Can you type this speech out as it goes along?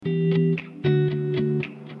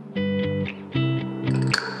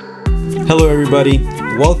Hello, everybody.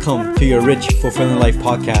 Welcome to your Rich, Fulfilling Life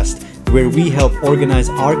podcast, where we help organize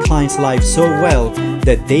our clients' lives so well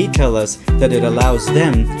that they tell us that it allows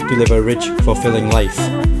them to live a rich, fulfilling life.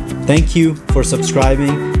 Thank you for subscribing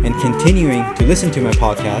and continuing to listen to my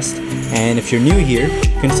podcast. And if you're new here,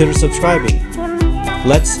 consider subscribing.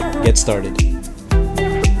 Let's get started.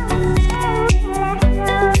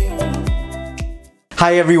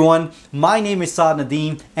 Hi, everyone. My name is Saad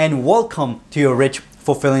Nadeem, and welcome to your Rich,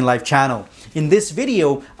 Fulfilling Life channel. In this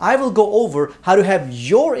video, I will go over how to have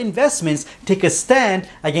your investments take a stand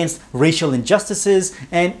against racial injustices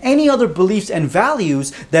and any other beliefs and values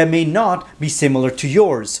that may not be similar to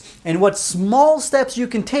yours, and what small steps you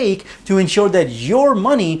can take to ensure that your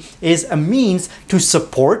money is a means to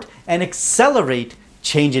support and accelerate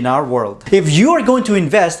change in our world. If you are going to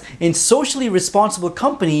invest in socially responsible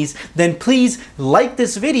companies, then please like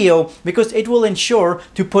this video because it will ensure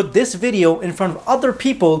to put this video in front of other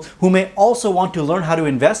people who may also want to learn how to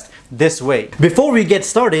invest this way. Before we get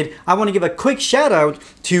started, I want to give a quick shout out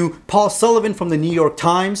to Paul Sullivan from the New York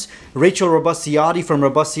Times, Rachel Robasciati from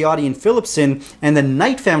Robasciati and Philipson, and the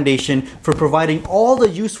Knight Foundation for providing all the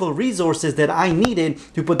useful resources that I needed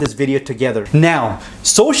to put this video together. Now,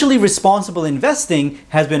 socially responsible investing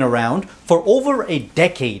has been around for over a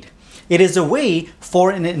decade. It is a way for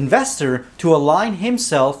an investor to align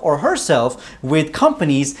himself or herself with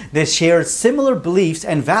companies that share similar beliefs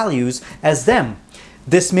and values as them.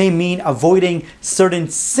 This may mean avoiding certain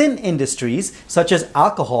sin industries such as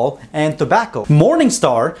alcohol and tobacco.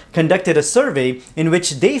 Morningstar conducted a survey in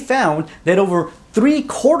which they found that over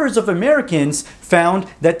 3/4 of Americans found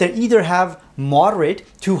that they either have moderate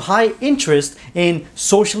to high interest in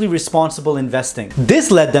socially responsible investing.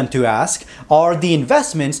 This led them to ask, are the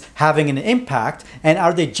investments having an impact and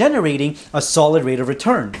are they generating a solid rate of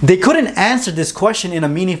return? They couldn't answer this question in a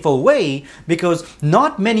meaningful way because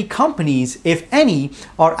not many companies, if any,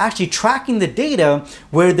 are actually tracking the data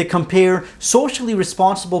where they compare socially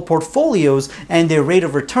responsible portfolios and their rate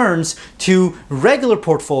of returns to regular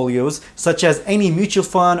portfolios such as any mutual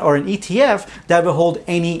fund or an ETF that will hold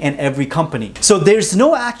any and every company. So there's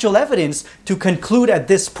no actual evidence to conclude at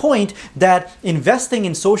this point that investing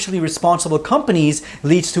in socially responsible companies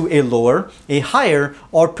leads to a lower, a higher,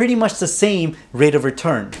 or pretty much the same rate of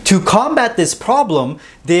return. To combat this problem,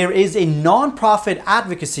 there is a nonprofit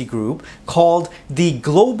advocacy group called the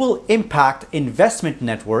Global Impact Investment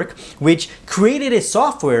Network, which created a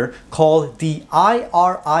software called the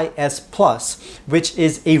IRIS Plus, which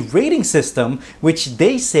is a rating system which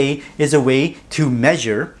they say is a way to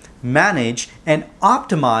measure, manage, and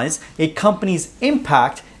optimize a company's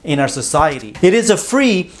impact in our society. It is a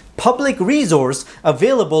free public resource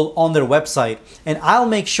available on their website, and I'll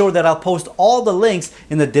make sure that I'll post all the links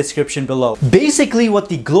in the description below. Basically, what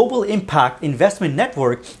the Global Impact Investment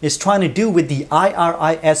Network is trying to do with the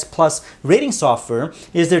IRIS Plus rating software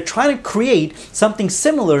is they're trying to create something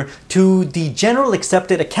similar to the General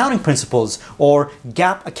Accepted Accounting Principles or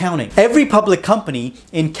GAAP accounting. Every public company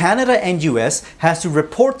in Canada and US has to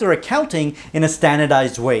report their accounting in a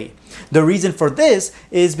standardized way. The reason for this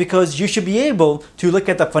is because you should be able to look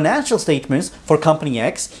at the financial statements for company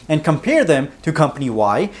X and compare them to company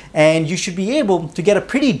Y, and you should be able to get a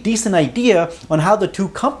pretty decent idea on how the two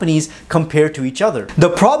companies compare to each other. The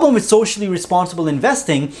problem with socially responsible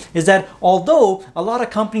investing is that although a lot of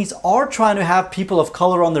companies are trying to have people of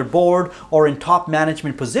color on their board or in top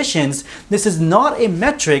management positions, this is not a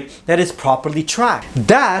metric that is properly tracked.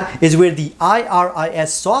 That is where the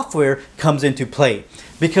IRIS software comes into play.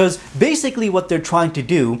 Because basically what they're trying to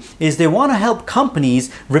do is they want to help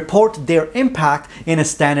companies report their impact in a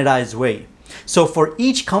standardized way. So for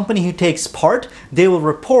each company who takes part, they will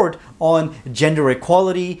report on gender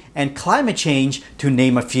equality and climate change, to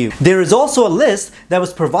name a few. There is also a list that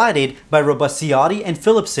was provided by Robasciati and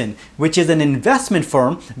Philipson, which is an investment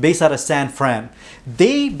firm based out of San Fran.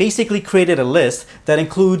 They basically created a list that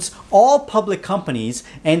includes all public companies,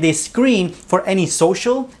 and they screen for any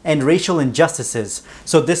social and racial injustices.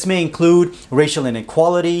 So this may include racial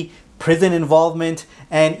inequality, prison involvement,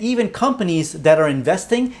 and even companies that are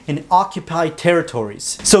investing in occupied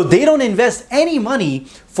territories. So they don't invest any money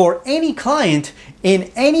for any client in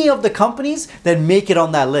any of the companies that make it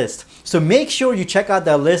on that list. So make sure you check out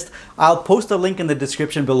that list. I'll post a link in the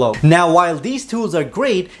description below. Now, while these tools are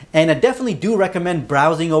great, and I definitely do recommend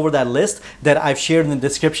browsing over that list that I've shared in the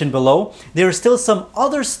description below, there are still some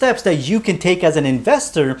other steps that you can take as an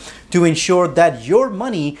investor to ensure that your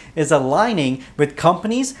money is aligning with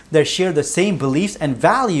companies that share the same beliefs and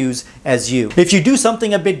values as you. If you do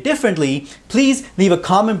something a bit differently, please leave a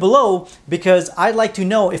comment below because I'd like to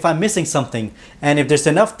know if I'm missing something. And if there's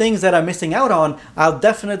enough things that I'm missing out on, I'll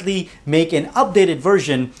definitely make an updated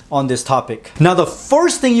version on this topic. Now, the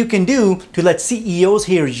first thing you can do to let CEOs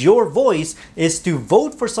hear your voice is to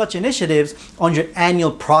vote for such initiatives on your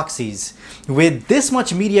annual proxies. With this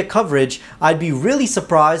much media coverage, I'd be really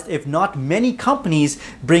surprised if not many companies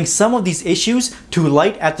bring some of these issues to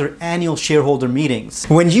light at their annual shareholder meetings.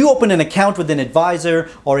 When you open an account with an advisor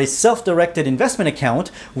or a self-directed investment account,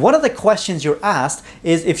 one of the questions you're asked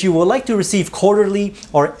is if you would like to receive quarterly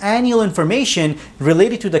or annual information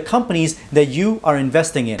related to the companies that you are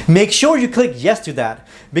investing in. Make sure you click yes to that,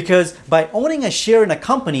 because by owning a share in a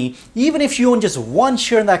company, even if you own just one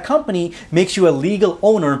share in that company, makes you a legal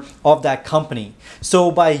owner of that company.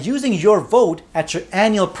 So by using your vote at your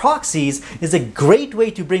annual proxies is a great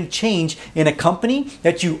way to bring change in a company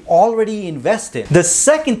that you already invest in. The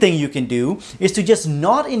second thing you can do is to just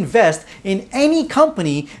not invest in any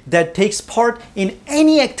company that takes part in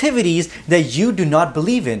any activities that you do not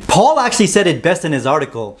believe in. Paul actually said it best in his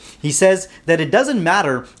article. He says that it doesn't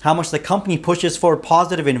matter how much the company pushes for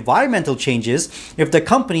positive environmental changes if the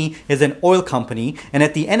company is an oil company and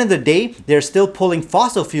at the end of the day they're still pulling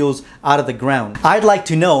fossil fuels out of the ground. I'd like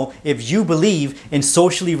to know if you believe in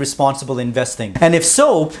socially responsible investing. And if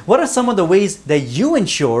so, what are some of the ways that you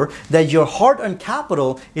ensure that your hard-earned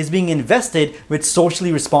capital is being invested with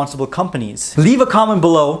socially responsible companies? Leave a comment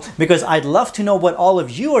below because I'd love to know what all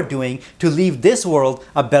of you are doing to leave this world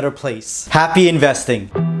a better place. Happy investing!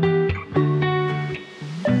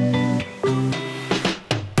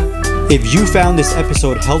 If you found this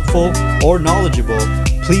episode helpful or knowledgeable,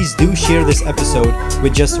 please do share this episode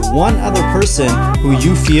with just one other person who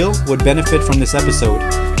you feel would benefit from this episode.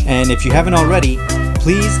 And if you haven't already,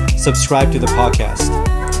 please subscribe to the podcast.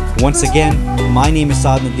 Once again, my name is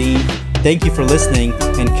Saad Nadeem. Thank you for listening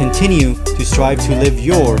and continue to strive to live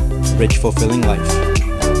your rich, fulfilling life.